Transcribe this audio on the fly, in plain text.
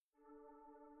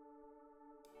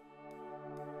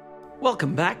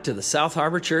Welcome back to the South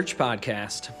Harbor Church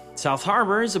podcast. South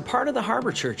Harbor is a part of the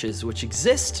Harbor Churches, which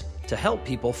exist to help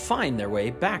people find their way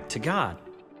back to God.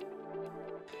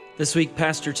 This week,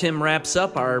 Pastor Tim wraps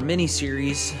up our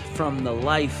mini-series from the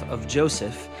life of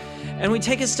Joseph, and we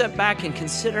take a step back and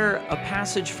consider a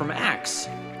passage from Acts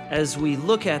as we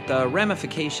look at the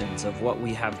ramifications of what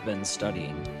we have been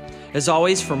studying. As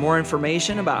always, for more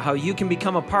information about how you can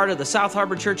become a part of the South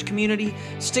Harbor Church community,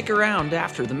 stick around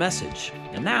after the message.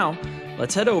 And now,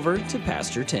 let's head over to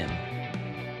Pastor Tim.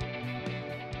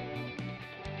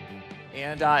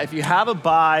 And if you have a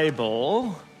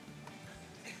Bible,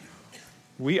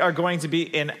 we are going to be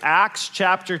in Acts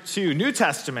chapter 2, New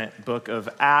Testament book of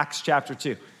Acts chapter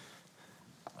 2.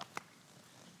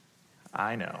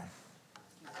 I know.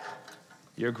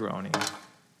 You're groaning.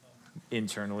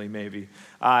 Internally, maybe.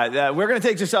 We're going to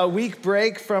take just a week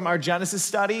break from our Genesis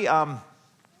study and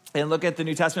look at the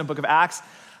New Testament book of Acts,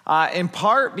 in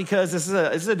part because this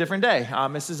is a different day.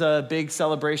 This is a big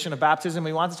celebration of baptism.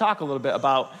 We want to talk a little bit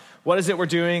about what is it we're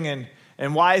doing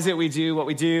and why is it we do what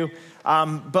we do.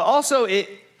 But also, it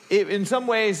in some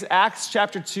ways, Acts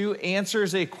chapter 2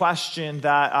 answers a question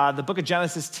that the book of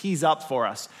Genesis tees up for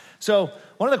us. So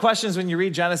one of the questions when you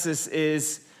read Genesis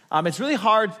is, it's really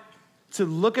hard to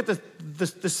look at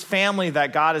this family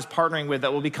that God is partnering with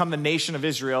that will become the nation of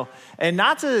Israel, and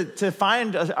not to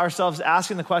find ourselves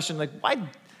asking the question, like,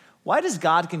 why does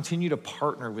God continue to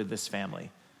partner with this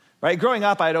family? Right? Growing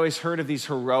up, I'd always heard of these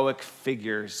heroic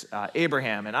figures,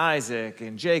 Abraham and Isaac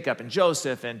and Jacob and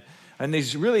Joseph, and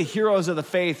these really heroes of the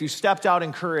faith who stepped out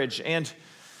in courage, and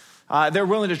they're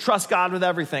willing to trust God with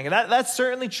everything. And that's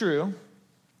certainly true.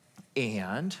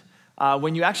 And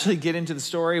when you actually get into the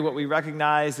story, what we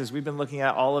recognize as we've been looking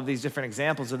at all of these different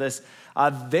examples of this,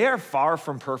 they are far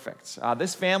from perfect.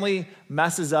 This family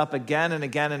messes up again and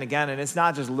again and again, and it's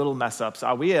not just little mess ups.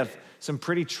 We have some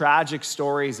pretty tragic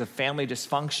stories of family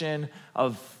dysfunction,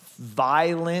 of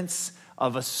violence,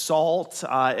 of assault.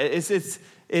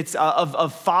 It's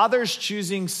of fathers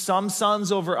choosing some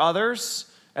sons over others,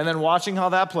 and then watching how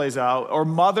that plays out, or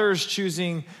mothers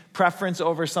choosing preference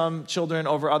over some children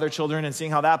over other children and seeing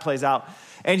how that plays out.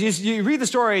 And you read the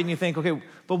story and you think, okay,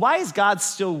 but why is God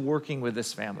still working with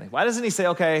this family? Why doesn't he say,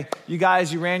 okay, you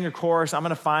guys, you ran your course. I'm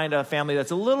going to find a family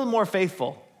that's a little more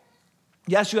faithful.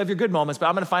 Yes, you have your good moments, but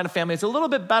I'm going to find a family that's a little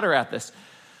bit better at this.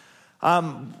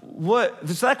 So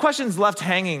that question's left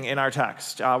hanging in our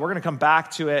text. We're going to come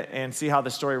back to it and see how the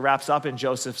story wraps up in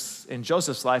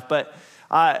Joseph's life. But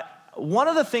one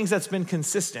of the things that's been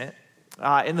consistent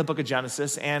in the book of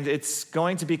Genesis, and it's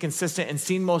going to be consistent and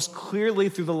seen most clearly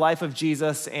through the life of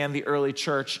Jesus and the early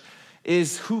church,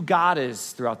 is who God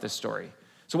is throughout this story.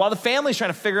 So while the family's trying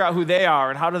to figure out who they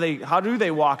are and how do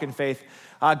they walk in faith,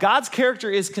 God's character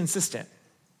is consistent.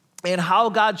 And how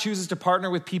God chooses to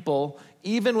partner with people,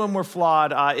 even when we're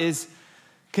flawed, is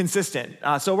consistent.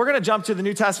 So we're going to jump to the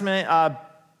New Testament.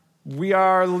 We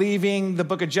are leaving the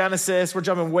book of Genesis. We're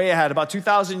jumping way ahead, about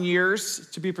 2,000 years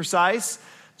to be precise,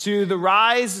 to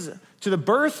the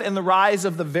birth and the rise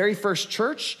of the very first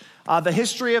church. The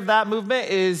history of that movement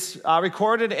is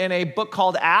recorded in a book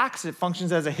called Acts. It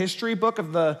functions as a history book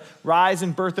of the rise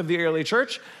and birth of the early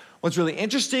church. What's really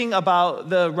interesting about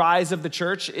the rise of the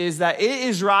church is that it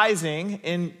is rising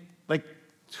in, like,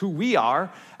 who we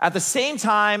are, at the same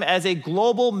time as a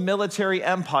global military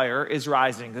empire is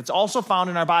rising. It's also found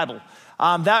in our Bible.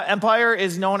 That empire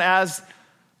is known as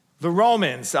the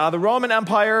Romans. The Roman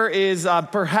Empire is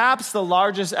perhaps the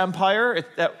largest empire.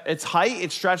 At its height,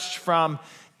 it stretched from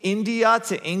India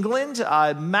to England.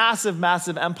 Massive,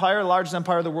 massive empire, largest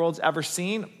empire the world's ever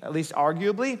seen, at least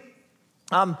arguably.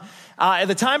 At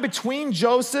the time between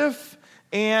Joseph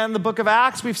and the book of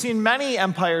Acts, we've seen many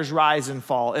empires rise and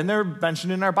fall, and they're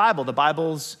mentioned in our Bible. The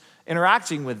Bible's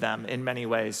interacting with them in many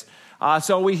ways.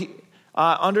 So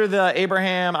under the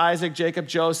Abraham, Isaac, Jacob,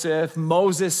 Joseph,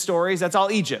 Moses stories, that's all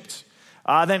Egypt.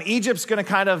 Then Egypt's going to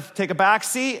kind of take a back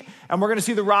seat, and we're going to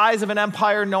see the rise of an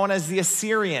empire known as the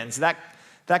Assyrians. That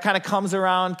kind of comes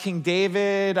around King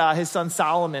David, his son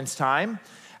Solomon's time.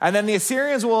 And then the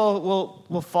Assyrians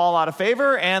will fall out of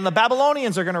favor, and the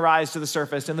Babylonians are going to rise to the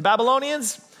surface. And the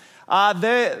Babylonians,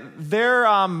 they're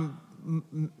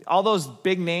all those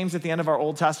big names at the end of our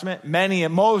Old Testament,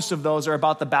 most of those are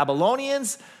about the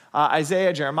Babylonians,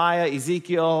 Isaiah, Jeremiah,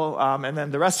 Ezekiel, and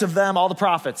then the rest of them, all the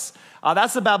prophets.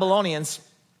 That's the Babylonians.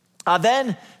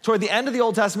 Then, toward the end of the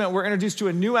Old Testament, we're introduced to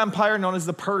a new empire known as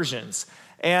the Persians.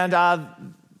 And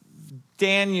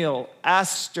Daniel,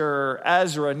 Esther,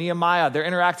 Ezra, Nehemiah, they're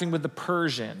interacting with the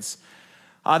Persians.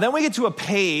 Then we get to a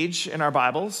page in our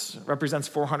Bibles, represents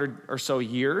 400 or so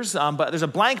years, but there's a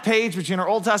blank page between our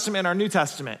Old Testament and our New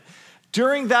Testament.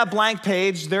 During that blank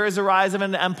page, there is a rise of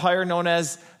an empire known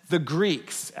as the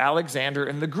Greeks, Alexander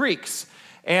and the Greeks.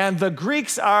 And the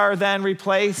Greeks are then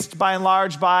replaced by and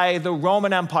large by the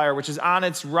Roman Empire, which is on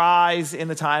its rise in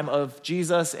the time of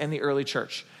Jesus and the early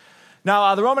church.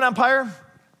 Now, the Roman Empire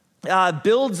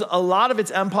builds a lot of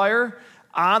its empire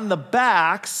on the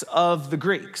backs of the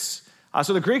Greeks.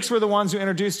 So the Greeks were the ones who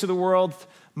introduced to the world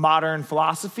modern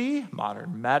philosophy,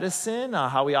 modern medicine,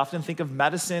 how we often think of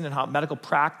medicine and how medical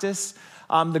practice.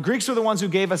 The Greeks were the ones who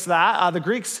gave us that. The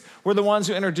Greeks were the ones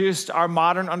who introduced our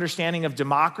modern understanding of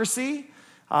democracy.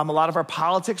 A lot of our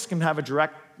politics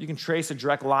you can trace a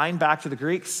direct line back to the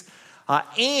Greeks.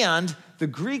 And the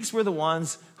Greeks were the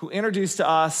ones who introduced to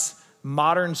us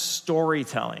modern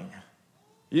storytelling.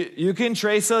 You can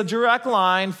trace a direct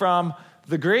line from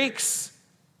the Greeks,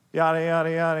 yada,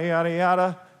 yada, yada, yada,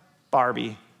 yada,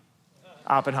 Barbie,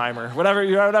 Oppenheimer, whatever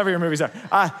your movies are.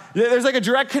 There's like a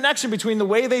direct connection between the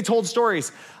way they told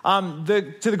stories.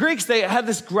 To the Greeks, they had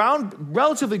this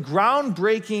relatively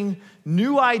groundbreaking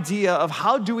new idea of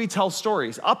how do we tell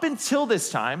stories. Up until this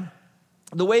time,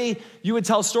 the way you would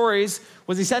tell stories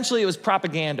was essentially it was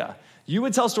propaganda. You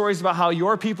would tell stories about how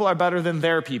your people are better than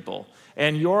their people,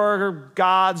 and your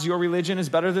gods, your religion is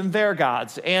better than their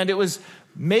gods. And it was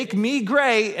make me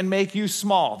great and make you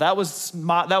small. That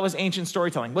was ancient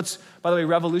storytelling. What's, by the way,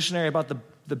 revolutionary about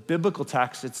the biblical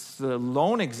text, it's the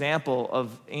lone example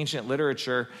of ancient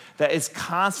literature that is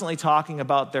constantly talking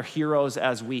about their heroes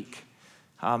as weak,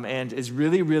 and is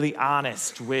really, really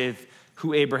honest with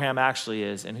who Abraham actually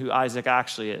is and who Isaac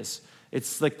actually is.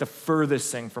 It's like the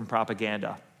furthest thing from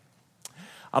propaganda.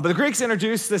 But the Greeks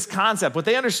introduced this concept. What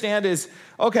they understand is,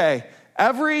 okay,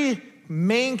 every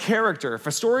main character, if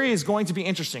a story is going to be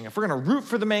interesting, if we're going to root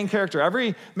for the main character,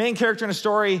 every main character in a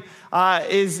story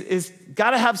is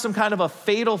got to have some kind of a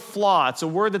fatal flaw. It's a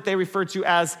word that they refer to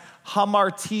as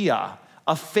hamartia,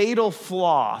 a fatal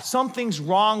flaw. Something's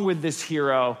wrong with this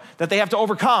hero that they have to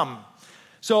overcome.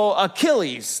 So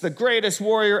Achilles, the greatest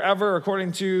warrior ever,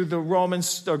 according to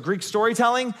the Greek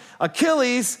storytelling,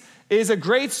 Achilles is a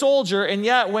great soldier, and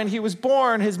yet when he was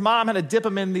born, his mom had to dip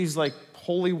him in these like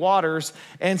holy waters,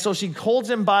 and so she holds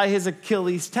him by his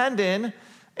Achilles tendon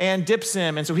and dips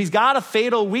him, and so he's got a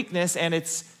fatal weakness, and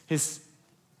it's his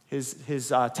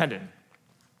tendon.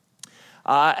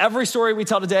 Every story we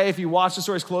tell today, if you watch the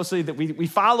stories closely, that we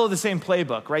follow the same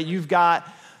playbook, right? You've got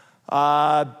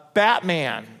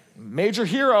Batman, major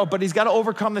hero, but he's got to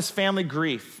overcome this family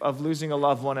grief of losing a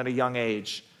loved one at a young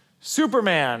age.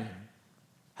 Superman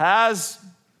has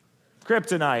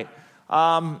kryptonite.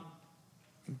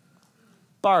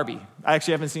 Barbie. I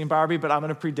actually haven't seen Barbie, but I'm going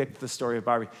to predict the story of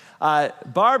Barbie.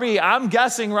 Barbie, I'm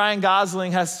guessing Ryan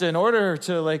Gosling has to, in order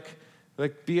to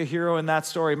be a hero in that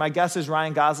story, my guess is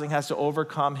Ryan Gosling has to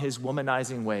overcome his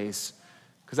womanizing ways,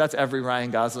 because that's every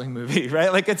Ryan Gosling movie,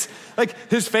 right? Like it's like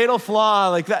his fatal flaw,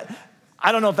 like that.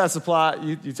 I don't know if that's the plot.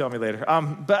 You tell me later.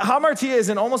 But hamartia is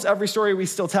in almost every story we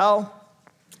still tell,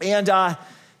 and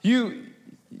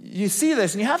you see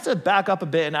this, and you have to back up a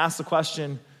bit and ask the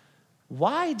question,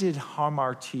 why did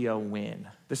hamartia win?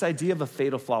 This idea of a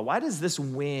fatal flaw, why does this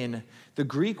win? The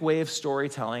Greek way of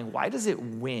storytelling, why does it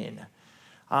win?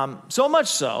 So much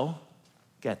so,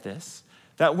 get this,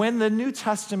 that when the New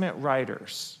Testament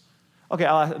writers,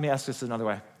 let me ask this another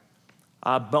way.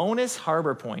 Bonus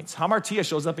harbor points. Hamartia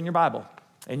shows up in your Bible,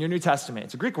 in your New Testament.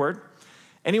 It's a Greek word.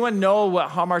 Anyone know what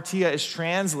hamartia is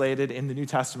translated in the New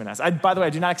Testament as? By the way,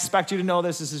 I do not expect you to know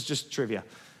this. This is just trivia.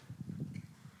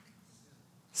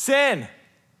 Sin.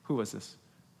 Who was this?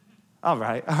 All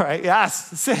right.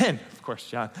 Yes, sin. Of course,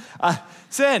 John.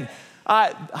 Sin.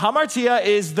 Hamartia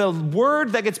is the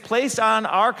word that gets placed on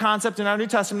our concept in our New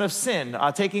Testament of sin,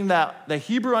 taking the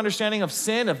Hebrew understanding of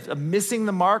sin, of missing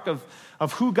the mark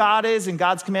of who God is and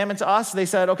God's commandment to us. They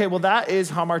said, okay, well, that is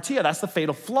hamartia. That's the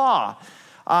fatal flaw.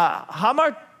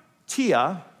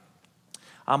 Hamartia,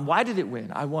 why did it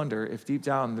win? I wonder if deep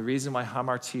down the reason why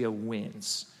hamartia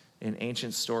wins in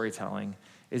ancient storytelling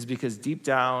is because deep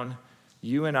down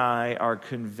you and I are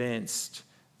convinced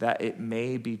that it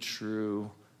may be true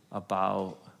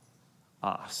about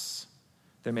us.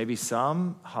 There may be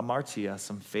some hamartia,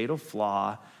 some fatal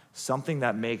flaw, something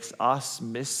that makes us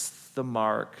miss the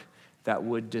mark that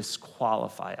would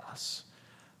disqualify us.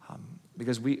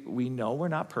 Because we know we're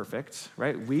not perfect,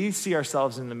 right? We see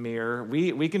ourselves in the mirror.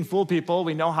 We can fool people.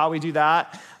 We know how we do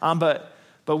that.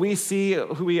 But we see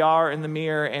who we are in the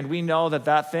mirror, and we know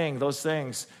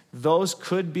those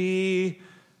could be,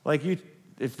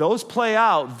 if those play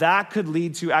out, that could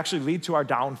lead to our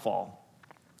downfall.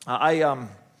 I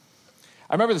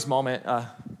remember this moment. Here,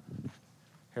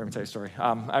 let me tell you a story.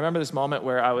 I remember this moment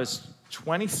where I was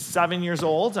 27 years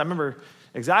old. I remember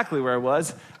exactly where I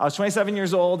was. I was 27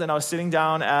 years old, and I was sitting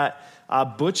down at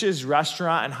Butch's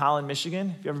Restaurant in Holland, Michigan.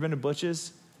 Have you ever been to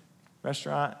Butch's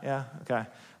Restaurant? Yeah? Okay.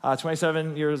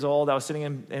 27 years old, I was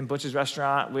sitting in Butch's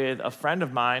Restaurant with a friend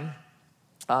of mine.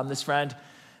 This friend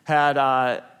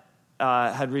had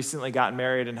recently gotten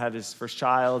married and had his first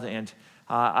child, and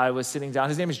I was sitting down.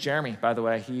 His name is Jeremy, by the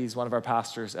way. He's one of our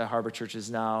pastors at Harbor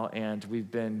Churches now, and we've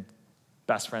been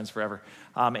best friends forever,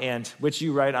 and which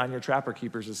you write on your Trapper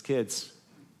Keepers as kids.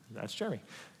 That's Jeremy.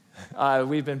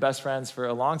 We've been best friends for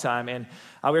a long time, and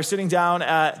we were sitting down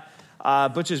at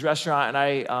Butch's Restaurant,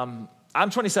 and I'm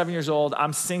 27 years old.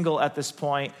 I'm single at this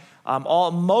point.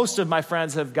 Most of my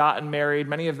friends have gotten married.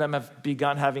 Many of them have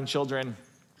begun having children,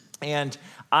 and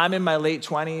I'm in my late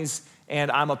 20s,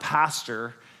 and I'm a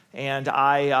pastor, and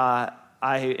I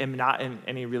am not in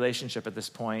any relationship at this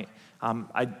point.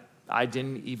 I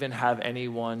didn't even have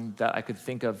anyone that I could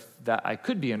think of that I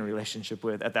could be in a relationship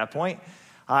with at that point.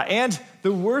 And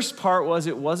the worst part was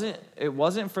it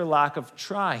wasn't for lack of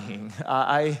trying.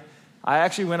 I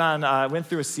actually went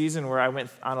through a season where I went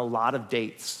on a lot of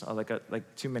dates,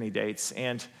 like too many dates.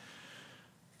 And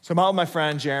so I'm out with my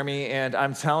friend Jeremy, and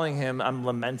I'm telling him, I'm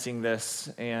lamenting this.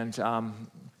 And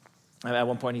at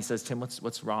one point he says, "Tim,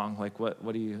 what's wrong? Like,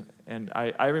 what do you?" And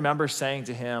I remember saying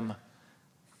to him,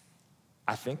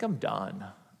 "I think I'm done.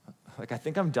 Like, I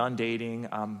think I'm done dating.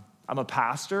 I'm a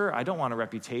pastor. I don't want a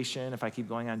reputation if I keep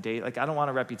going on date. Like, I don't want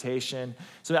a reputation.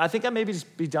 So I think I maybe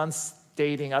just be done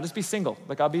dating. I'll just be single.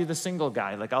 Like, I'll be the single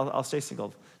guy. Like, I'll stay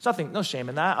single. There's no shame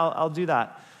in that. I'll do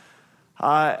that."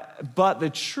 But the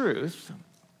truth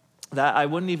that I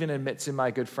wouldn't even admit to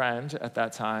my good friend at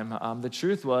that time, the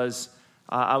truth was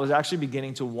I was actually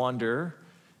beginning to wonder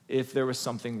if there was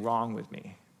something wrong with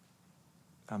me.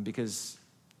 Because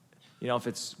if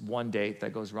it's one date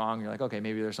that goes wrong, you're like, okay,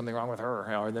 maybe there's something wrong with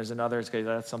her, or there's another, it's okay,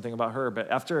 that's something about her.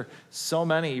 But after so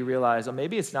many, you realize, oh,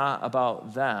 maybe it's not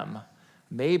about them.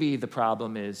 Maybe the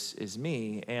problem is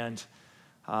me, and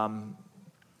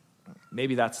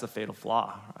maybe that's the fatal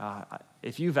flaw.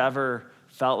 If you've ever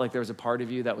felt like there was a part of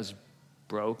you that was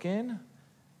broken,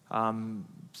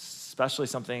 especially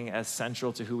something as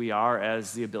central to who we are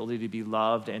as the ability to be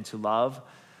loved and to love,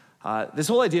 this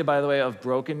whole idea, by the way, of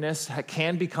brokenness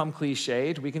can become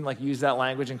cliched. We can use that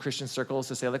language in Christian circles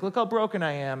to say, look how broken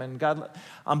I am, and God.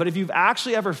 But if you've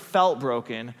actually ever felt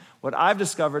broken, what I've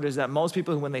discovered is that most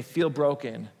people, when they feel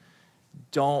broken,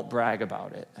 don't brag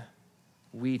about it.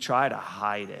 We try to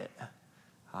hide it.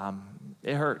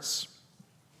 It hurts.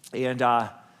 And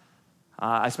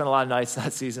I spent a lot of nights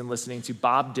that season listening to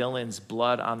Bob Dylan's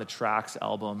Blood on the Tracks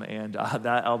album, and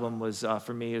that album was,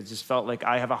 for me, it just felt like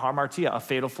I have a hamartia, a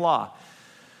fatal flaw.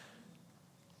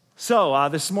 So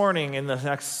this morning, in the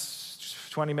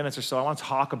next 20 minutes or so, I want to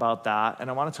talk about that, and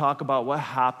I want to talk about what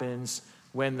happens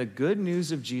when the good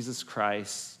news of Jesus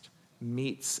Christ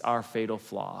meets our fatal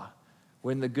flaw,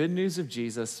 when the good news of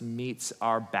Jesus meets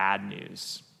our bad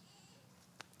news.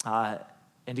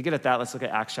 And to get at that, let's look at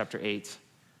Acts chapter 8.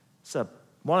 It's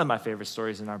one of my favorite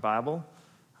stories in our Bible.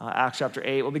 Acts chapter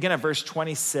 8. We'll begin at verse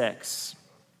 26.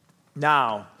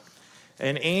 Now,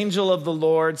 an angel of the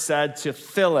Lord said to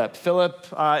Philip. Philip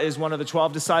is one of the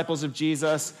 12 disciples of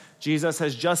Jesus. Jesus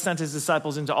has just sent his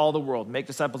disciples into all the world, make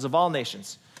disciples of all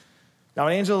nations. Now,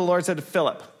 an angel of the Lord said to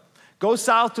Philip, "Go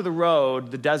south to the road,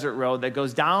 the desert road that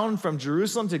goes down from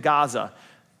Jerusalem to Gaza."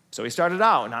 So he started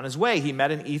out, and on his way, he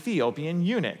met an Ethiopian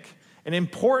eunuch, an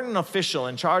important official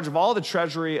in charge of all the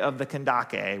treasury of the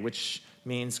Kandake, which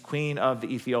means Queen of the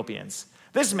Ethiopians.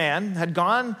 This man had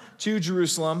gone to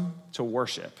Jerusalem to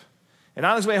worship. And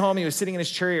on his way home, he was sitting in his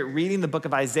chariot reading the book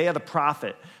of Isaiah the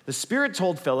prophet. The Spirit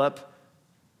told Philip,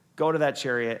 "Go to that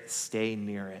chariot, stay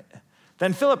near it."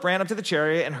 Then Philip ran up to the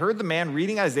chariot and heard the man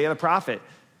reading Isaiah the prophet.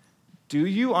 "Do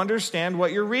you understand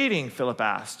what you're reading?" Philip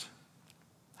asked.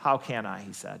 "How can I?"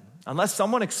 he said, "unless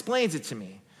someone explains it to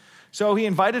me." So he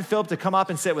invited Philip to come up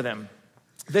and sit with him.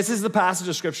 This is the passage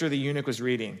of scripture the eunuch was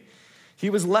reading. "He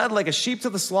was led like a sheep to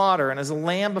the slaughter, and as a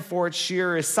lamb before its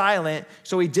shearer is silent,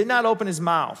 so he did not open his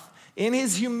mouth. In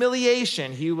his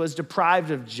humiliation, he was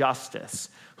deprived of justice.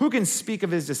 Who can speak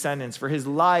of his descendants? For his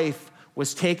life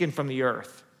was taken from the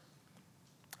earth."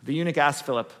 The eunuch asked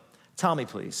Philip, "Tell me,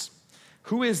 please,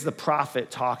 who is the prophet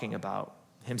talking about?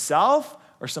 Himself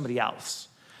or somebody else?"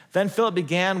 Then Philip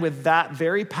began with that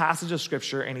very passage of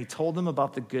scripture, and he told them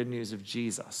about the good news of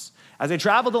Jesus. As they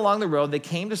traveled along the road, they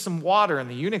came to some water, and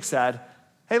the eunuch said,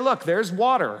 "Hey, look, there's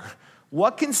water.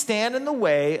 What can stand in the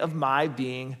way of my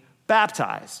being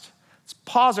baptized?" Let's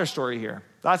pause our story here.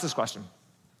 That's this question.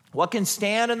 What can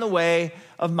stand in the way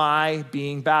of my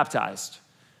being baptized?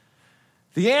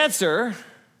 The answer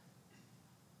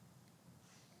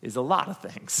is a lot of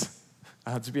things.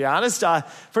 To be honest,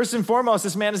 first and foremost,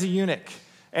 this man is a eunuch.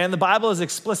 And the Bible is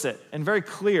explicit and very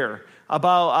clear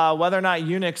about whether or not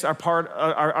eunuchs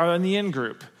are in the in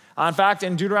group. In fact,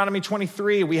 in Deuteronomy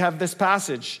 23, we have this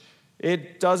passage.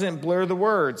 It doesn't blur the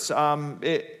words.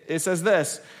 It says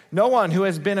this: "No one who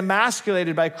has been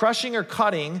emasculated by crushing or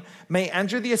cutting may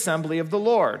enter the assembly of the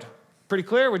Lord." Pretty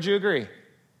clear? Would you agree?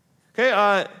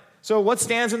 Okay, so what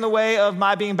stands in the way of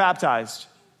my being baptized?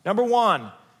 Number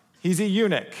one, he's a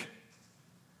eunuch.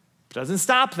 Doesn't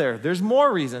stop there. There's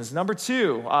more reasons. Number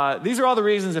two, these are all the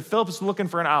reasons if Philip's looking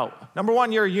for an out. Number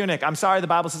one, you're a eunuch. I'm sorry, the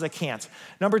Bible says I can't.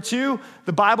 Number two,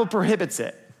 the Bible prohibits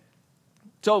it.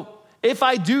 So if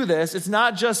I do this, it's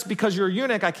not just because you're a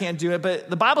eunuch I can't do it, but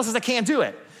the Bible says I can't do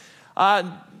it.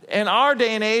 In our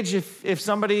day and age, if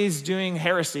somebody's doing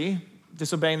heresy,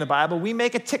 disobeying the Bible, we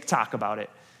make a TikTok about it.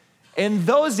 In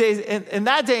those days, in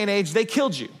that day and age, they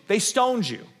killed you. They stoned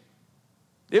you.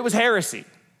 It was heresy,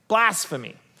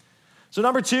 blasphemy. So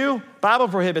number two, Bible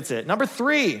prohibits it. Number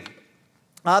three,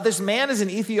 this man is an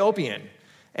Ethiopian.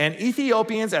 And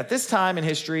Ethiopians at this time in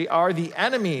history are the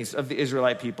enemies of the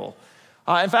Israelite people.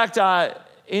 In fact,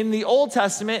 in the Old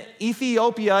Testament,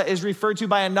 Ethiopia is referred to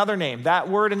by another name. That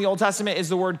word in the Old Testament is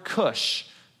the word Cush.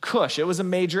 Cush, it was a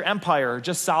major empire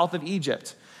just south of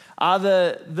Egypt.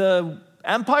 The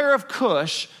empire of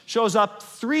Cush shows up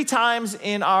 3 times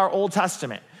in our Old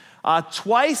Testament.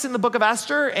 Twice in the book of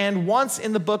Esther and once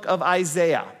in the book of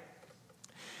Isaiah.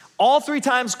 All 3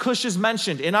 times Cush is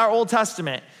mentioned in our Old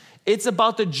Testament, it's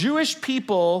about the Jewish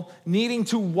people needing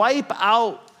to wipe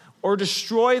out or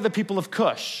destroy the people of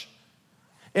Cush.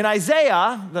 In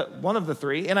Isaiah, one of the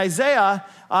 3, in Isaiah,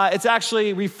 it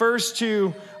actually refers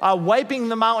to wiping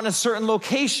them out in a certain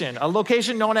location, a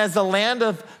location known as the land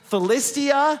of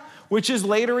Philistia, which is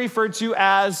later referred to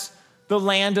as the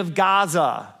land of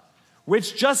Gaza,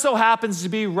 which just so happens to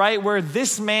be right where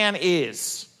this man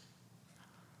is.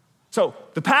 So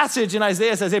the passage in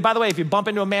Isaiah says, hey, by the way, if you bump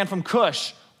into a man from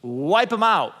Cush, wipe him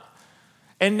out.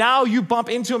 And now you bump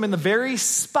into him in the very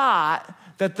spot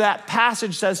that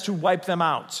passage says to wipe them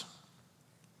out.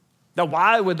 Now,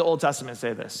 why would the Old Testament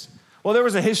say this? Well, there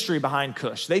was a history behind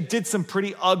Cush. They did some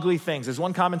pretty ugly things. As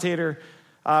one commentator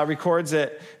records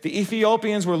it, the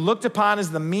Ethiopians were looked upon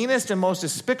as the meanest and most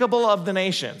despicable of the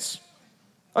nations.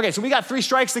 Okay, so we got 3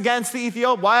 strikes against the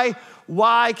Ethiopian.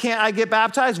 Why can't I get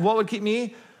baptized? What would keep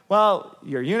me? Well,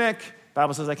 you're a eunuch.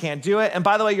 Bible says I can't do it. And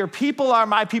by the way, your people are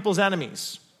my people's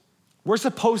enemies. We're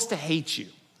supposed to hate you.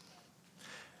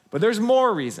 But there's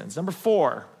more reasons. Number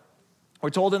 4, we're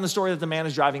told in the story that the man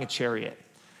is driving a chariot.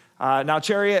 Now,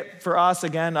 chariot for us,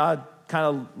 again, kind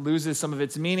of loses some of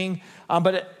its meaning.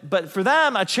 But for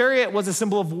them, a chariot was a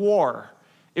symbol of war.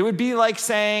 It would be like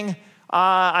saying,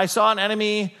 I saw an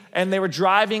enemy and they were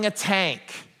driving a tank.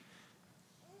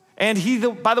 And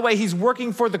by the way, he's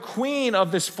working for the queen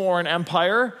of this foreign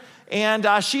empire. And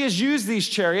she has used these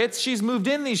chariots. She's moved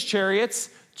in these chariots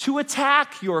to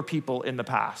attack your people in the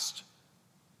past.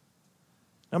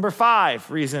 Number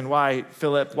 5 reason why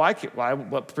Philip,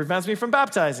 what prevents me from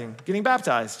getting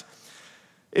baptized,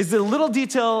 is the little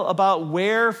detail about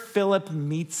where Philip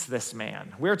meets this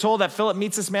man. We're told that Philip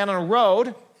meets this man on a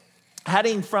road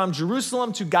heading from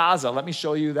Jerusalem to Gaza. Let me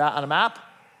show you that on a map.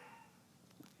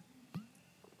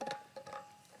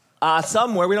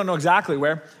 Somewhere, we don't know exactly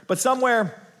where, but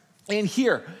somewhere in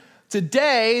here.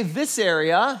 Today, this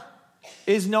area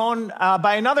is known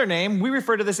by another name. We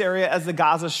refer to this area as the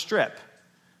Gaza Strip.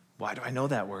 Why do I know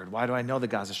that word? Why do I know the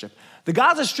Gaza Strip? The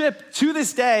Gaza Strip, to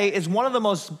this day, is one of the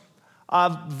most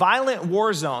violent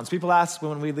war zones. People ask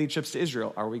when we lead trips to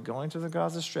Israel, are we going to the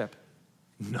Gaza Strip?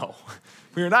 No,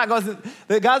 we are not going to.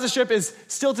 The Gaza Strip is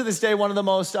still to this day one of the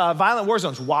most violent war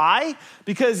zones. Why?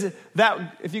 Because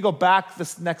if you go back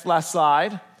this last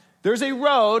slide, there's a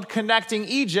road connecting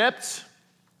Egypt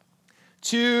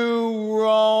to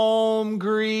Rome,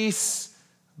 Greece,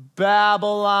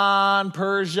 Babylon,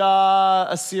 Persia,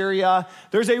 Assyria.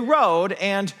 There's a road,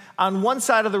 and on one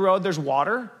side of the road, there's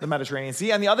water, the Mediterranean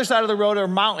Sea. On the other side of the road are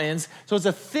mountains, so it's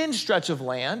a thin stretch of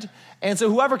land. And so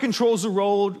whoever controls the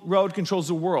road controls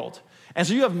the world. And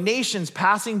so you have nations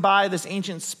passing by this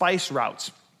ancient spice route.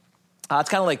 It's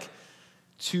kind of like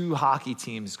 2 hockey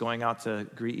teams going out to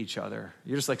greet each other.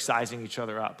 You're just like sizing each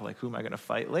other up, like who am I going to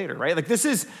fight later, right? Like this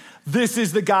is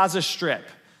the Gaza Strip.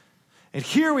 And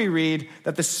here we read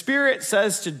that the Spirit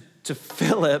says to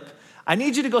Philip, I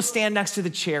need you to go stand next to the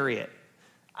chariot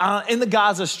in the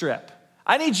Gaza Strip.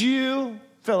 I need you,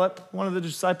 Philip, one of the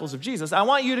disciples of Jesus, I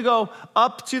want you to go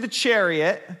up to the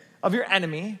chariot of your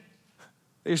enemy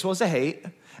that you're supposed to hate.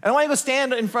 And I want you to go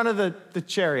stand in front of the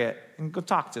chariot and go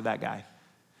talk to that guy.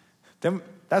 Then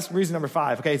that's reason number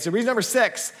 5. Okay, so reason number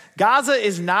 6, Gaza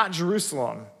is not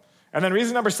Jerusalem. And then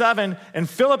reason number 7, and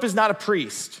Philip is not a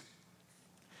priest.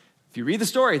 If you read the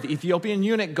story, the Ethiopian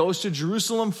eunuch goes to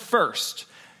Jerusalem first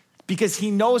because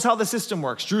he knows how the system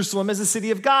works. Jerusalem is the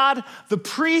city of God. The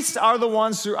priests are the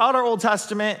ones throughout our Old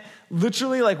Testament.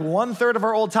 Literally, like 1/3 of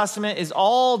our Old Testament is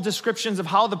all descriptions of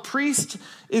how the priest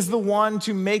is the one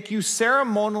to make you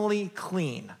ceremonially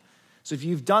clean. So if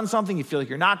you've done something, you feel like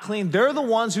you're not clean, they're the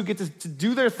ones who get to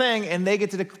do their thing, and they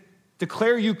get to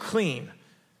declare you clean.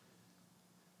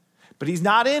 But he's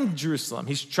not in Jerusalem.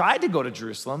 He's tried to go to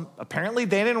Jerusalem. Apparently,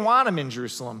 they didn't want him in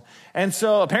Jerusalem. And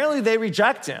so apparently they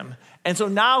reject him. And so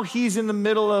now he's in the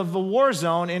middle of a war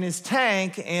zone in his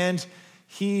tank, and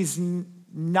he's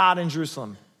not in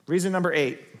Jerusalem. Reason number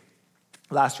 8,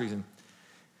 last reason.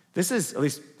 This is, at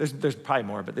least, there's probably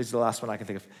more, but this is the last one I can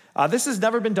think of. This has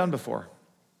never been done before.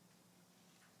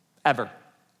 Ever.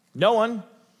 No one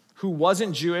who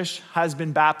wasn't Jewish has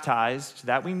been baptized,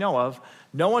 that we know of.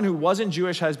 No one who wasn't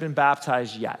Jewish has been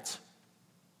baptized yet.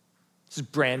 This is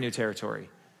brand new territory.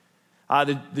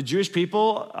 The Jewish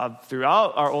people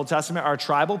throughout our Old Testament are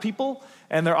tribal people,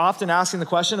 and they're often asking the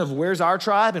question of where's our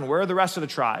tribe and where are the rest of the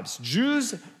tribes?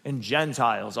 Jews and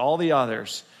Gentiles, all the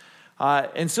others.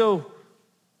 And so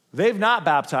they've not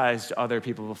baptized other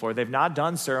people before. They've not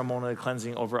done ceremonial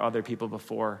cleansing over other people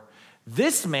before.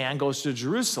 This man goes to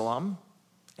Jerusalem,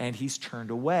 and he's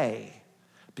turned away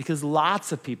because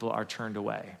lots of people are turned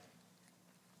away.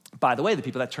 By the way, the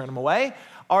people that turn him away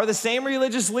are the same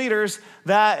religious leaders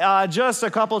that just a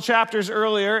couple chapters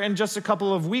earlier and just a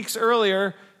couple of weeks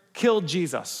earlier killed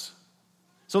Jesus.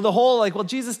 So the whole well,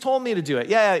 Jesus told me to do it.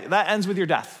 Yeah, that ends with your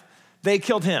death. They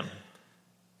killed him.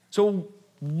 So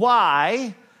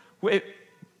why,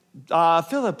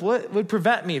 Philip, what would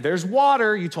prevent me? There's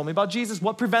water. You told me about Jesus.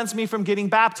 What prevents me from getting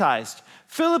baptized?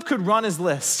 Philip could run his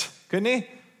list, couldn't he?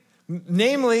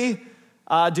 Namely,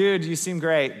 dude, you seem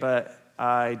great, but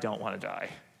I don't want to die,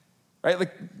 right?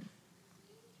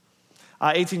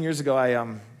 18 years ago,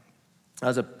 I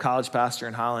was a college pastor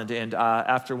in Holland, and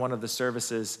after one of the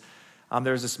services,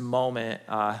 there was this moment,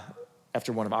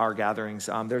 after one of our gatherings,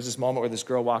 there was this moment where this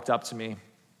girl walked up to me,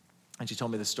 and she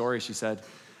told me the story. She said,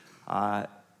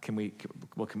 can we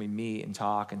meet and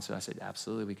talk? And so I said,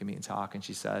 absolutely, we can meet and talk. And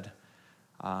she said,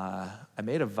 I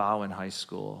made a vow in high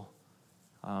school,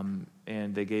 and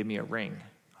they gave me a ring,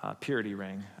 a purity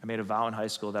ring. I made a vow in high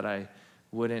school that I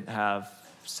wouldn't have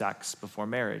sex before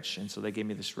marriage. And so they gave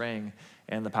me this ring.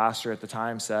 And the pastor at the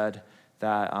time said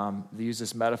that they use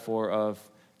this metaphor of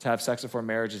to have sex before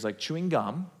marriage is like chewing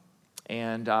gum,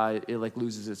 and it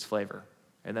loses its flavor.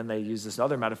 And then they use this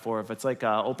other metaphor of it's like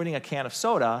opening a can of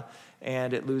soda,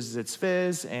 and it loses its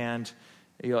fizz, and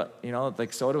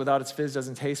like soda without its fizz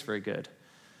doesn't taste very good.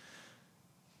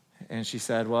 And she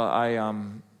said, well,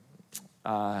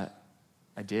 I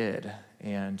did,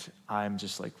 and I'm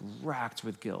just racked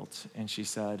with guilt. And she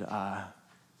said,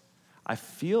 I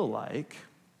feel like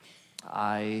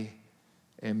I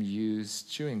am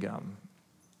used chewing gum,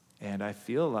 and I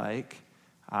feel like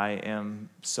I am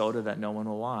soda that no one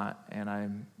will want. And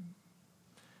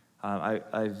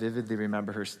I vividly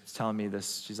remember her telling me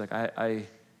this. She's like,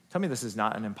 tell me this is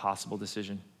not an impossible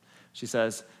decision. She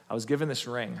says, I was given this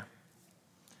ring.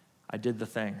 I did the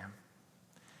thing.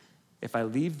 If I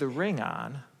leave the ring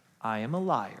on, I am a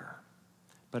liar.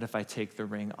 But if I take the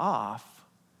ring off,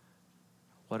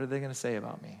 what are they going to say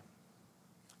about me?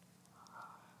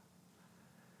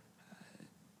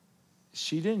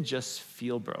 She didn't just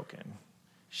feel broken.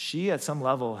 She, at some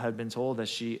level, had been told that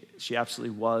she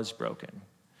absolutely was broken.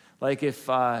 Like if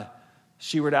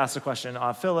she were to ask the question,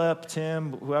 Philip,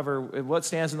 Tim, whoever, what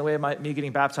stands in the way of me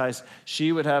getting baptized?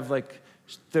 She would have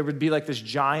there would be this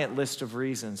giant list of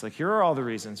reasons. Here are all the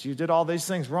reasons. You did all these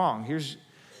things wrong. Here's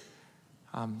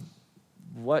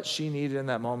what she needed in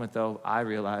that moment, though, I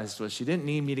realized, was she didn't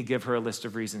need me to give her a list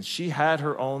of reasons. She had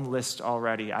her own list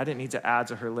already. I didn't need to add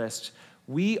to her list.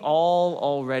 We all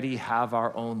already have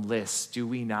our own lists, do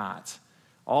we not?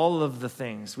 All of the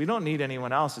things. We don't need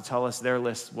anyone else to tell us their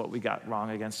list, what we got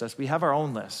wrong against us. We have our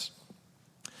own list.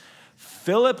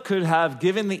 Philip could have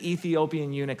given the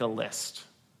Ethiopian eunuch a list,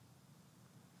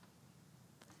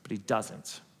 but he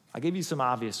doesn't. I gave you some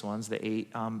obvious ones, the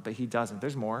 8, but he doesn't.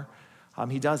 There's more.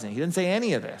 He doesn't. He didn't say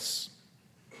any of this.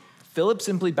 Philip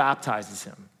simply baptizes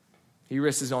him. He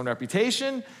risks his own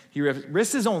reputation, he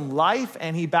risks his own life,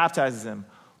 and he baptizes him.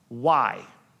 Why?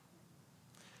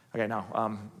 Okay,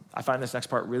 now, I find this next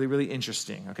part really, really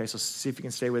interesting. Okay, so see if you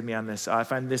can stay with me on this. I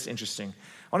find this interesting.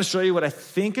 I want to show you what I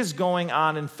think is going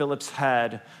on in Philip's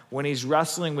head when he's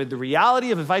wrestling with the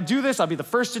reality of, if I do this, I'll be the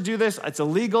first to do this. It's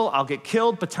illegal. I'll get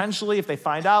killed potentially if they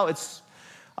find out.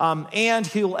 And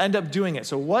he'll end up doing it.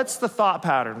 So what's the thought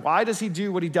pattern? Why does he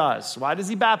do what he does? Why does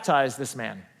he baptize this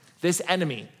man, this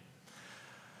enemy?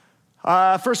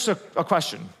 First, a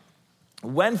question.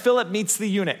 When Philip meets the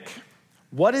eunuch,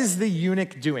 what is the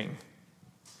eunuch doing?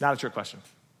 Not a trick question.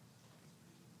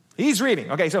 He's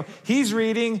reading. Okay, so he's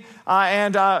reading,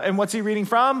 and what's he reading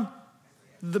from?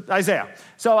 Isaiah.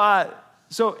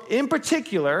 So in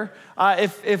particular,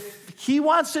 if he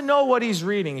wants to know what he's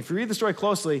reading, if you read the story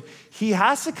closely, he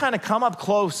has to kind of come up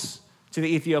close to the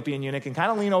Ethiopian eunuch and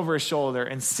kind of lean over his shoulder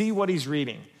and see what he's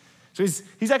reading. So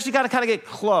he's actually got to kind of get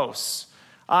close.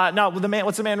 Now,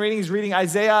 what's the man reading? He's reading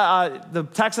Isaiah. The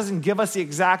text doesn't give us the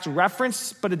exact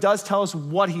reference, but it does tell us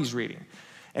what he's reading.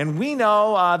 And we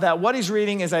know that what he's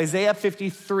reading is Isaiah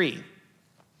 53.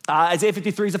 Isaiah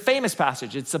 53 is a famous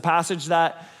passage. It's a passage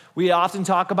that we often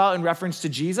talk about in reference to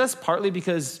Jesus, partly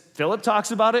because Philip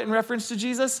talks about it in reference to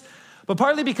Jesus, but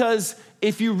partly because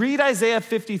if you read Isaiah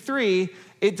 53,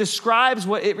 it describes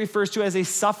what it refers to as a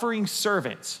suffering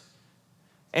servant.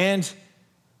 And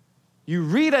you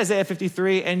read Isaiah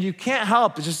 53, and you can't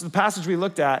help, it's just the passage we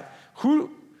looked at,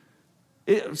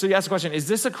 so you ask the question, is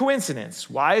this a coincidence?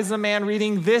 Why is the man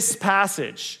reading this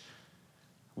passage?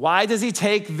 Why does he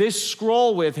take this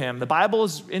scroll with him? The Bible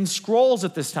is in scrolls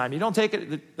at this time. You don't take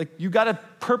it, you got to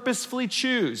purposefully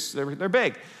choose. They're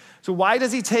big. So why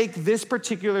does he take this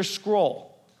particular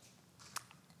scroll?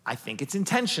 I think it's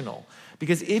intentional.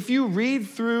 Because if you read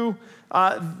through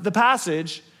the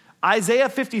passage, Isaiah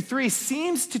 53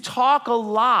 seems to talk a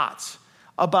lot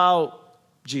about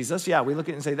Jesus. Yeah, we look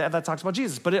at it and say that talks about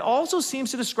Jesus. But it also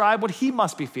seems to describe what he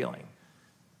must be feeling.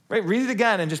 Right? Read it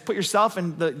again and just put yourself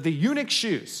in the eunuch's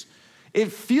shoes.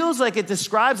 It feels like it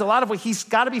describes a lot of what he's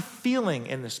got to be feeling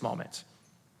in this moment.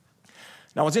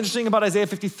 Now, what's interesting about Isaiah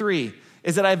 53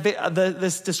 is that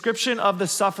this description of the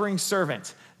suffering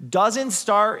servant doesn't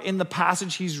start in the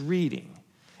passage he's reading.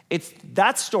 It's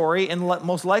that story, and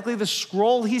most likely the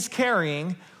scroll he's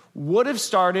carrying would have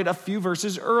started a few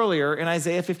verses earlier in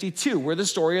Isaiah 52, where the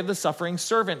story of the suffering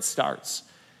servant starts.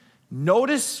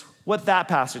 Notice what that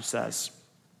passage says.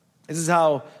 This is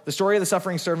how the story of the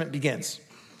suffering servant begins.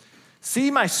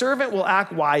 See, my servant will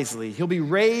act wisely. He'll be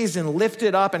raised and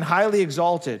lifted up and highly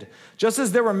exalted. Just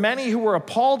as there were many who were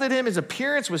appalled at him, his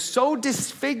appearance was so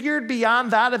disfigured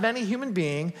beyond that of any human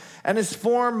being, and his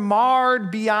form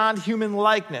marred beyond human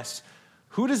likeness.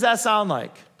 Who does that sound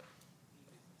like?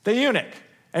 The eunuch.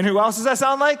 And who else does that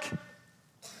sound like?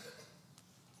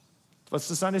 What's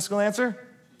the Sunday school answer?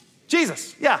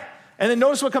 Jesus, yeah. And then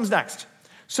notice what comes next.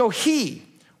 So he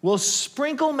will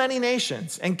sprinkle many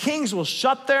nations, and kings will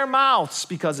shut their mouths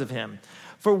because of him.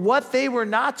 For what they were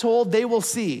not told, they will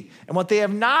see, and what they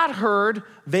have not heard,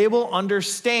 they will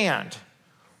understand.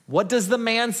 What does the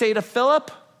man say to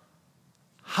Philip?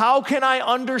 How can I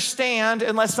understand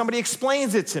unless somebody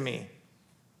explains it to me?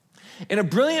 In a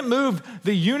brilliant move,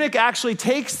 the eunuch actually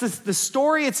takes the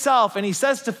story itself and he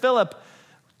says to Philip,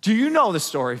 do you know the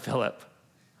story, Philip?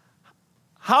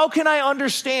 How can I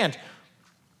understand?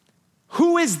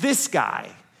 Who is this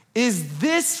guy? Is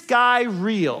this guy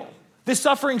real? This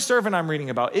suffering servant I'm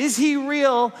reading about, is he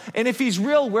real? And if he's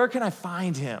real, where can I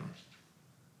find him?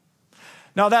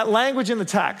 Now that language in the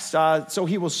text, so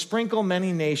he will sprinkle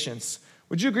many nations.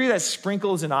 Would you agree that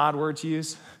sprinkle is an odd word to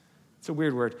use? It's a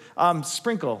weird word.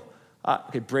 Sprinkle.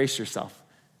 Okay, brace yourself.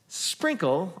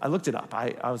 Sprinkle, I looked it up.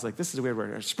 I was like, this is a weird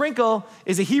word. Sprinkle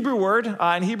is a Hebrew word.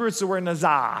 In Hebrew, it's the word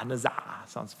nazah. Nazah.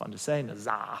 Sounds fun to say,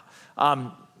 nazah.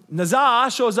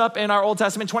 Nazah shows up in our Old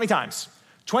Testament 20 times.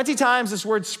 20 times this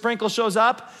word sprinkle shows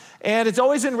up, and it's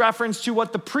always in reference to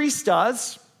what the priest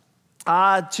does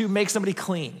to make somebody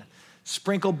clean.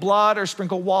 Sprinkle blood or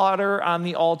sprinkle water on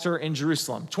the altar in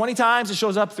Jerusalem. 20 times it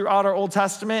shows up throughout our Old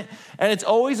Testament, and it's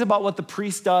always about what the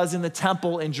priest does in the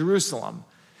temple in Jerusalem,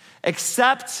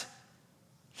 except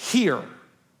here.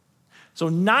 So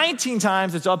 19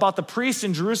 times it's about the priest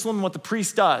in Jerusalem and what the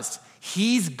priest does.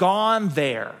 He's gone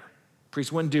there.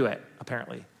 Priest wouldn't do it,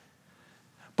 apparently.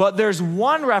 But there's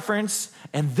one reference,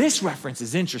 and this reference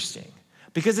is interesting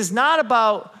because it's not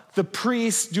about the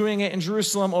priest doing it in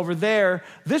Jerusalem over there.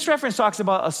 This reference talks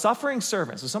about a suffering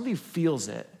servant, so somebody who feels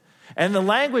it. And the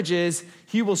language is,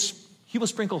 he will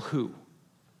sprinkle who?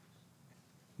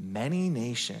 Many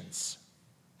nations.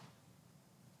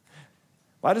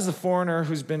 Why does the foreigner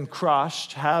who's been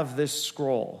crushed have this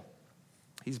scroll?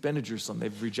 He's been to Jerusalem.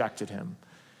 They've rejected him.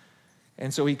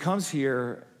 And so he comes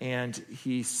here and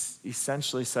he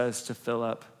essentially says to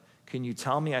Philip, can you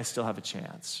tell me I still have a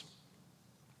chance?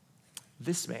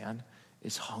 This man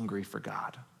is hungry for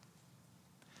God,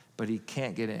 but he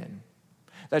can't get in.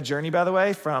 That journey, by the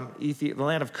way, from the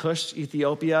land of Cush,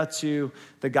 Ethiopia, to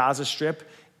the Gaza Strip,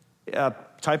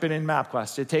 type it in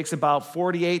MapQuest. It takes about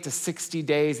 48 to 60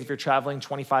 days if you're traveling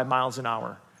 25 miles an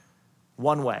hour,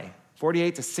 one way.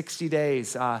 48 to 60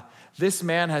 days. This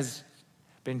man has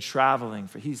been traveling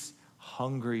he's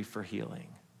hungry for healing.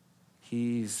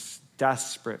 He's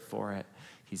desperate for it.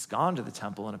 He's gone to the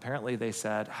temple, and apparently they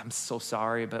said, I'm so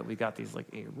sorry, but we got these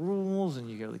 8 rules, and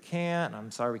you really can't, and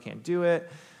I'm sorry we can't do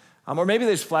it. Or maybe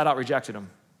they just flat out rejected him.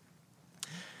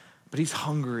 But he's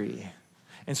hungry.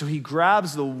 And so he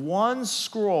grabs the one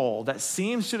scroll that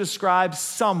seems to describe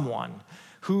someone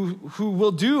who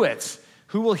will do it,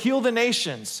 who will heal the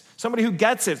nations, somebody who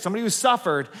gets it, somebody who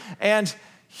suffered. And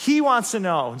he wants to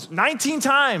know, 19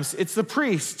 times it's the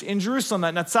priest in Jerusalem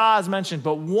that Netzah has mentioned,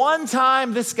 but one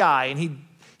time this guy, and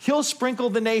he'll sprinkle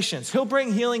the nations. He'll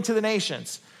bring healing to the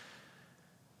nations.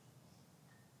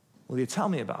 Will you tell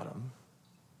me about him?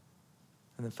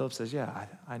 And then Philip says, yeah,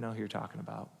 I know who you're talking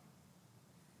about.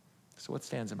 So what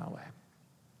stands in my way?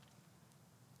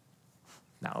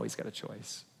 Now he's got a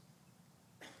choice.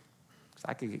 Because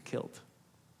I could get killed.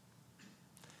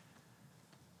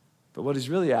 But what he's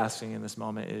really asking in this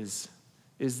moment is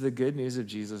the good news of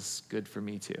Jesus good for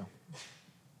me too?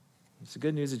 Is the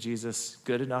good news of Jesus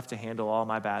good enough to handle all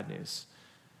my bad news?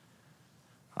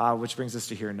 Which brings us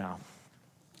to here now.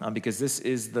 Because this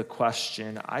is the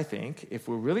question, I think, if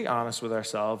we're really honest with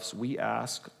ourselves, we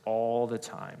ask all the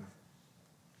time.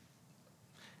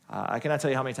 I cannot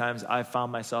tell you how many times I've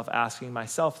found myself asking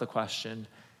myself the question,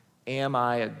 am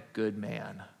I a good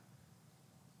man?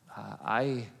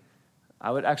 I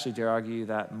would actually dare argue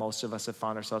that most of us have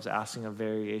found ourselves asking a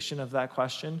variation of that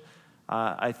question.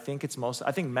 I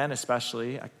think men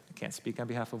especially, I can't speak on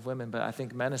behalf of women, but I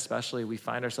think men especially, we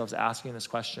find ourselves asking this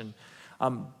question.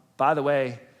 By the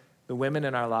way, the women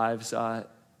in our lives, a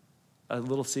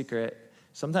little secret,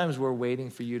 sometimes we're waiting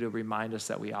for you to remind us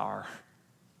that we are.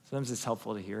 Sometimes it's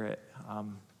helpful to hear it.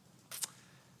 Am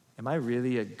I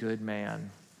really a good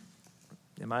man?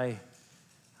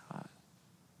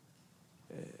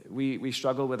 We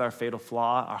struggle with our fatal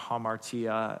flaw, our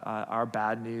hamartia, our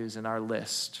bad news, and our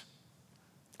list.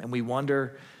 And we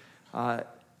wonder,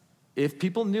 if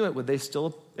people knew it, would they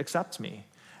still accept me?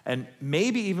 And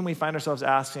maybe even we find ourselves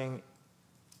asking,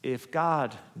 if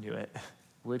God knew it,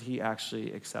 would he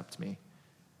actually accept me?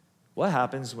 What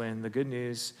happens when the good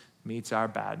news meets our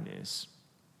bad news?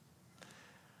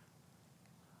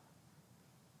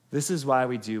 This is why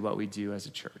we do what we do as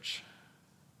a church.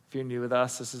 If you're new with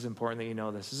us, this is important that you know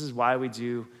this. This is why we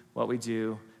do what we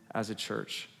do as a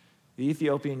church. The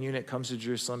Ethiopian eunuch comes to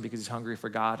Jerusalem because he's hungry for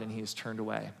God and he is turned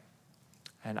away.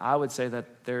 And I would say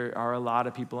that there are a lot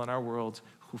of people in our world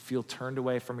who feel turned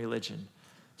away from religion.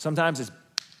 Sometimes it's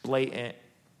blatant.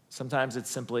 Sometimes it's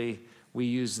simply we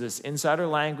use this insider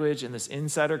language and this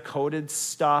insider coded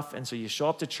stuff. And so you show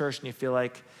up to church and you feel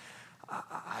like,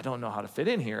 I don't know how to fit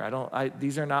in here.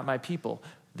 These are not my people.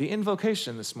 The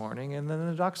invocation this morning and then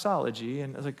the doxology.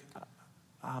 And it's like,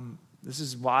 this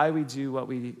is why we do what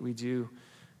we do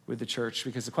with the church.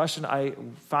 Because the question I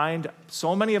find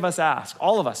so many of us ask,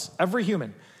 all of us, every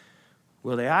human,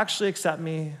 will they actually accept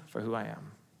me for who I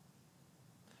am?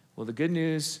 Will the good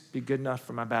news be good enough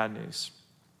for my bad news?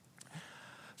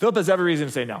 Philip has every reason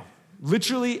to say no.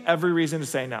 Literally every reason to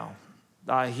say no.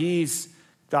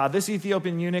 This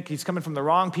Ethiopian eunuch, he's coming from the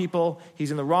wrong people.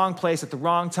 He's in the wrong place at the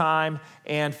wrong time.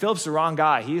 And Philip's the wrong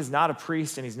guy. He is not a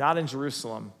priest and he's not in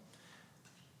Jerusalem.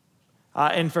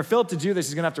 And for Philip to do this,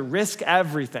 he's going to have to risk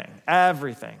everything.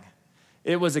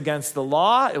 It was against the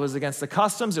law. It was against the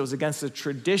customs. It was against the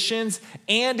traditions.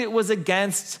 And it was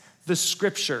against the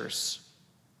scriptures.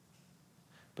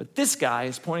 But this guy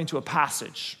is pointing to a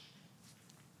passage.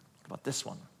 What about this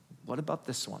one? What about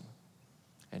this one?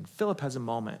 And Philip has a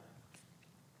moment.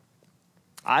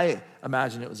 I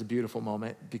imagine it was a beautiful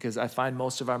moment because I find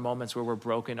most of our moments where we're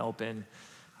broken open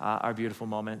are beautiful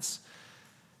moments.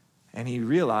 And he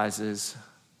realizes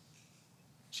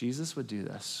Jesus would do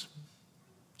this.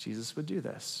 Jesus would do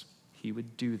this. He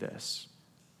would do this.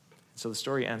 So the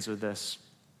story ends with this.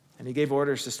 And he gave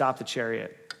orders to stop the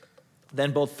chariot.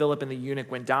 Then both Philip and the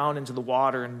eunuch went down into the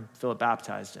water, and Philip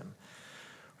baptized him.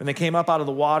 When they came up out of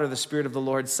the water, the Spirit of the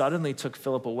Lord suddenly took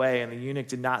Philip away, and the eunuch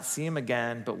did not see him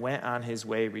again, but went on his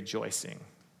way rejoicing.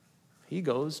 He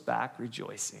goes back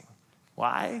rejoicing.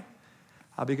 Why?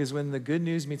 Because when the good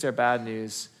news meets our bad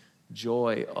news,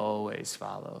 joy always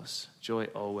follows. Joy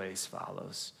always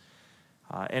follows.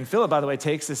 And Philip, by the way,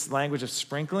 takes this language of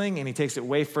sprinkling and he takes it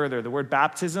way further. The word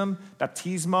baptism,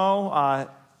 baptismo,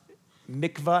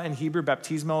 mikvah in Hebrew,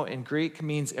 baptismo in Greek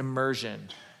means immersion.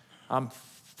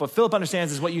 What Philip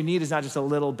understands is what you need is not just a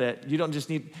little bit.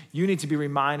 You need to be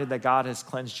reminded that God has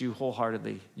cleansed you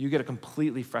wholeheartedly. You get a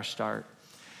completely fresh start.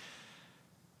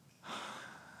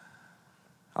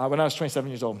 When I was 27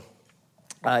 years old,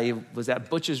 I was at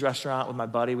Butch's restaurant with my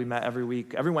buddy. We met every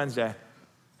week, every Wednesday.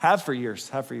 Have for years.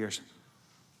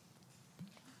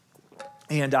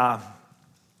 And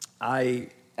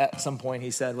at some point,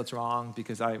 he said, "What's wrong?"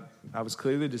 Because I was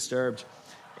clearly disturbed.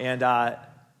 And I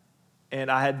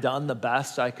had done the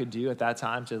best I could do at that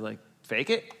time to fake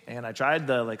it. And I tried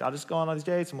I'll just go on all these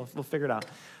dates and we'll figure it out.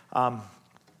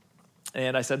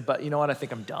 And I said, "But you know what? I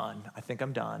think I'm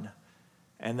done.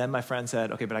 And then my friend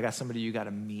said, "Okay, but I got somebody you got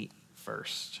to meet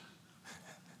first."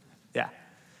 Yeah.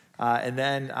 And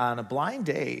then on a blind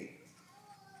date,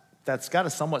 that's got a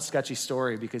somewhat sketchy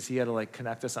story because he had to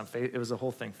connect us on it was a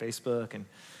whole thing, Facebook. And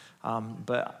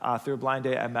but through a blind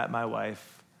date, I met my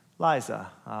wife, Liza.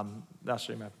 I'll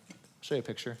show you a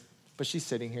picture. But she's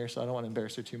sitting here, so I don't want to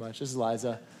embarrass her too much. This is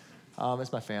Liza.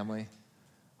 It's my family.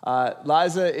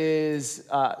 Liza is,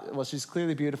 she's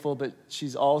clearly beautiful, but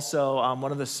she's also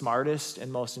one of the smartest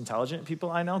and most intelligent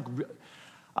people I know.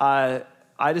 I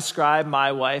describe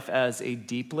my wife as a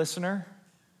deep listener.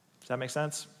 Does that make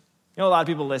sense? A lot of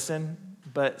people listen,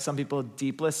 but some people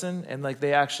deep listen, and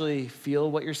they actually feel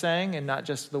what you're saying and not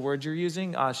just the words you're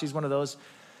using. She's one of those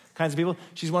kinds of people.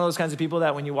 She's one of those kinds of people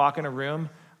that when you walk in a room,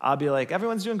 I'll be like,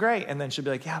 "Everyone's doing great." And then she'll be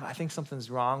like, "Yeah, but I think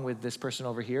something's wrong with this person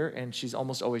over here." And she's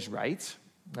almost always right.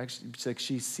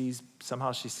 She sees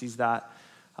that.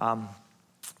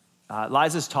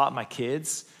 Liza's taught my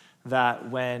kids that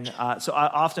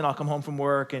often I'll come home from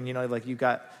work and,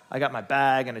 I got my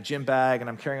bag and a gym bag and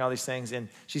I'm carrying all these things. And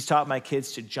she's taught my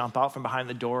kids to jump out from behind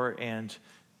the door and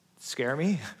scare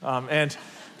me. And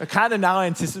I kind of now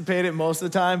anticipate it most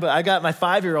of the time, but I got my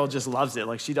 5-year-old just loves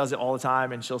it. She does it all the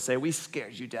time and she'll say, "We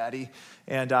scared you, Daddy."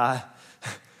 And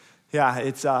yeah,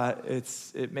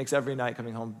 it makes every night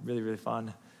coming home really, really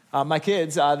fun. My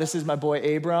kids, this is my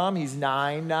boy Abram. He's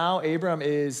 9 now. Abram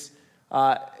is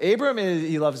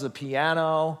he loves the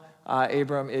piano.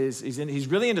 He's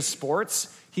really into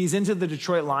sports. He's into the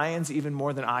Detroit Lions even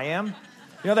more than I am. You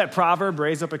know that proverb,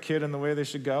 "Raise up a kid in the way they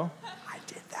should go"?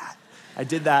 I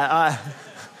did that.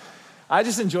 I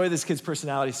just enjoy this kid's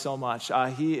personality so much.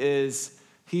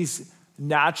 He's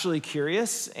naturally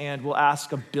curious and will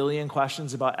ask a billion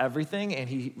questions about everything, and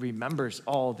he remembers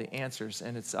all the answers.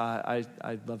 And I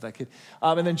love that kid.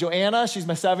 And then Joanna, she's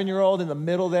my 7-year-old in the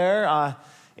middle there.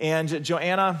 And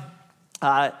Joanna,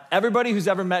 everybody who's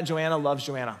ever met Joanna loves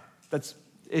Joanna.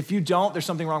 If you don't, there's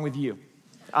something wrong with you.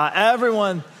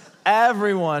 Everyone,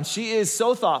 she is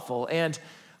so thoughtful. And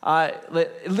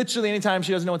literally anytime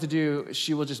she doesn't know what to do,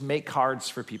 she will just make cards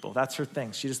for people. That's her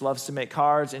thing. She just loves to make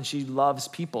cards, and she loves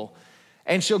people.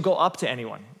 And she'll go up to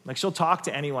anyone. She'll talk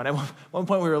to anyone. At one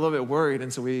point, we were a little bit worried,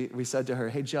 and so we said to her,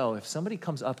 "Hey, Joe, if somebody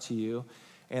comes up to you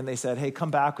and they said, 'Hey, come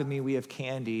back with me, we have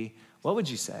candy,' what would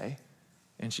you say?"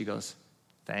 And she goes,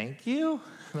 "Thank you."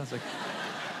 And I was like,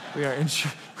 we are in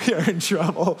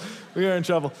trouble. We are in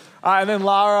trouble. And then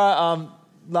Laura,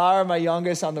 my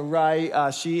youngest on the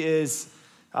right,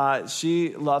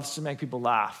 she loves to make people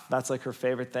laugh. That's her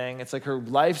favorite thing. It's her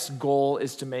life's goal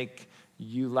is to make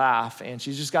you laugh, and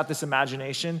she's just got this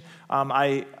imagination.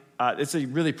 It's a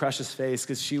really precious face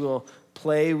because she will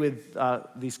play with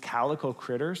these calico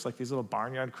critters, these little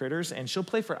barnyard critters, and she'll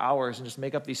play for hours and just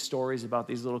make up these stories about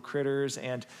these little critters.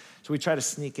 And so we try to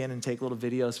sneak in and take little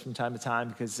videos from time to time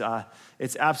because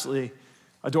it's absolutely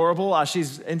adorable.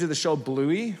 She's into the show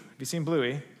Bluey. Have you seen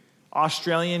Bluey?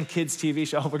 Australian kids TV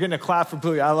show. We're getting a clap for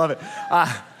Bluey. I love it.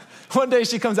 One day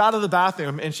she comes out of the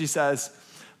bathroom and she says,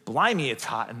 "Blimey, it's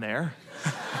hot in there."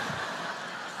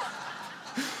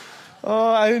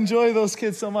 Oh, I enjoy those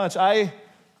kids so much. I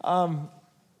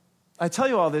tell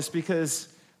you all this because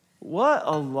what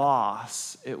a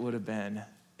loss it would have been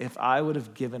if I would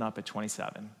have given up at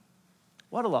 27.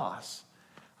 What a loss.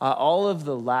 All of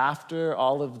the laughter,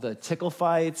 all of the tickle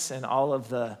fights, and all of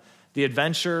the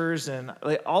adventures, and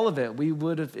all of it,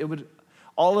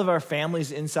 all of our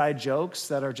family's inside jokes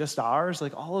that are just ours,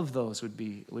 all of those would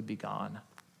be gone.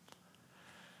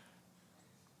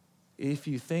 If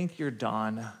you think you're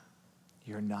done,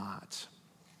 you're not.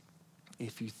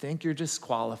 If you think you're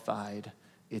disqualified,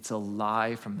 it's a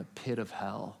lie from the pit of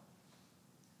hell.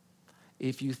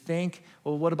 If you think,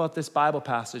 well, what about this Bible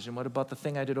passage? And what about the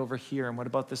thing I did over here? And what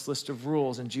about this list of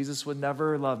rules? And Jesus would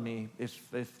never love me if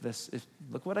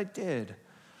look what I did.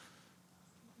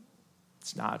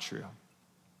 It's not true.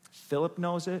 Philip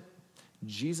knows it.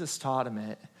 Jesus taught him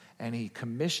it, and he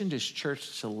commissioned his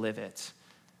church to live it.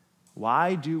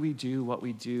 Why do we do what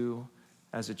we do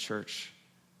as a church?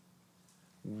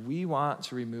 We want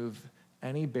to remove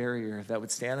any barrier that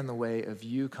would stand in the way of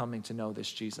you coming to know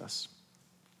this Jesus.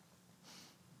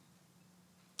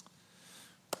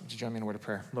 Would you join me in a word of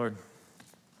prayer? Lord,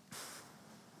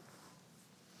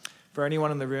 for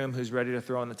anyone in the room who's ready to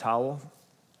throw in the towel,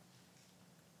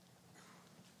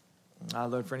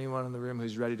 Lord, for anyone in the room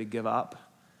who's ready to give up,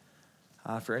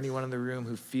 for anyone in the room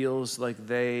who feels like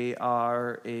they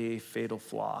are a fatal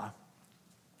flaw,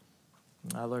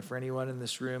 Lord, for anyone in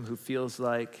this room who feels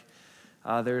like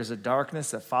there's a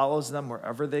darkness that follows them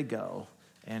wherever they go,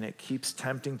 and it keeps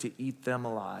tempting to eat them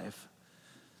alive.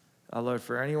 Lord,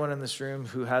 for anyone in this room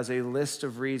who has a list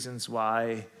of reasons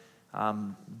why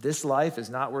this life is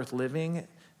not worth living,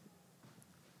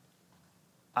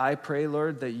 I pray,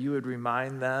 Lord, that you would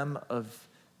remind them of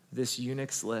this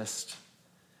eunuch's list.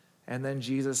 And then,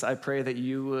 Jesus, I pray that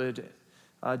you would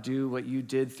do what you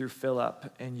did through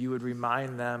Philip, and you would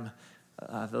remind them,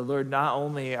 the Lord, not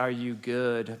only are you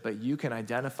good, but you can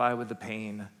identify with the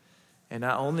pain. And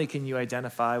not only can you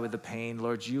identify with the pain,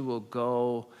 Lord, you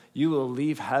will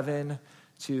leave heaven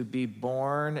to be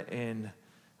born in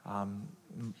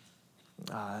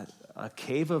a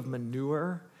cave of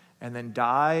manure and then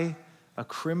die a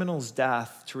criminal's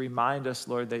death to remind us,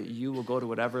 Lord, that you will go to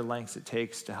whatever lengths it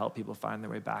takes to help people find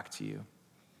their way back to you.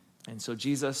 And so,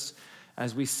 Jesus,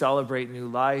 as we celebrate new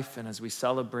life and as we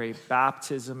celebrate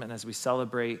baptism and as we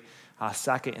celebrate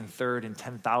second and third and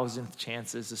 10,000th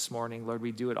chances this morning, Lord,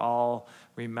 we do it all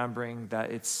remembering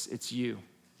that it's you.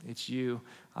 It's you.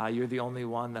 You're the only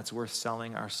one that's worth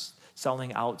selling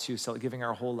out to, giving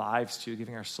our whole lives to,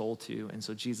 giving our soul to. And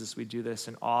so, Jesus, we do this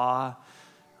in awe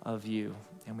of you.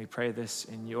 And we pray this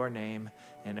in your name.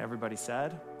 And everybody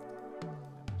said...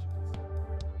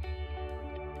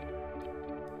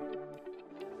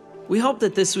 We hope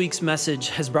that this week's message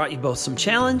has brought you both some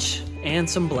challenge and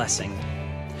some blessing.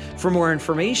 For more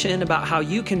information about how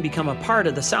you can become a part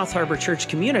of the South Harbor Church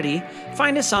community,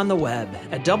 find us on the web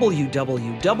at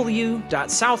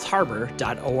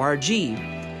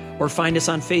www.southharbor.org or find us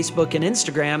on Facebook and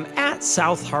Instagram at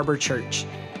South Harbor Church.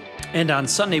 And on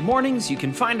Sunday mornings, you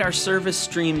can find our service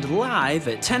streamed live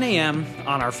at 10 a.m.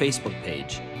 on our Facebook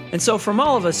page. And so from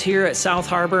all of us here at South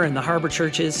Harbor and the Harbor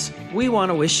Churches, we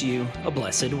want to wish you a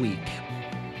blessed week.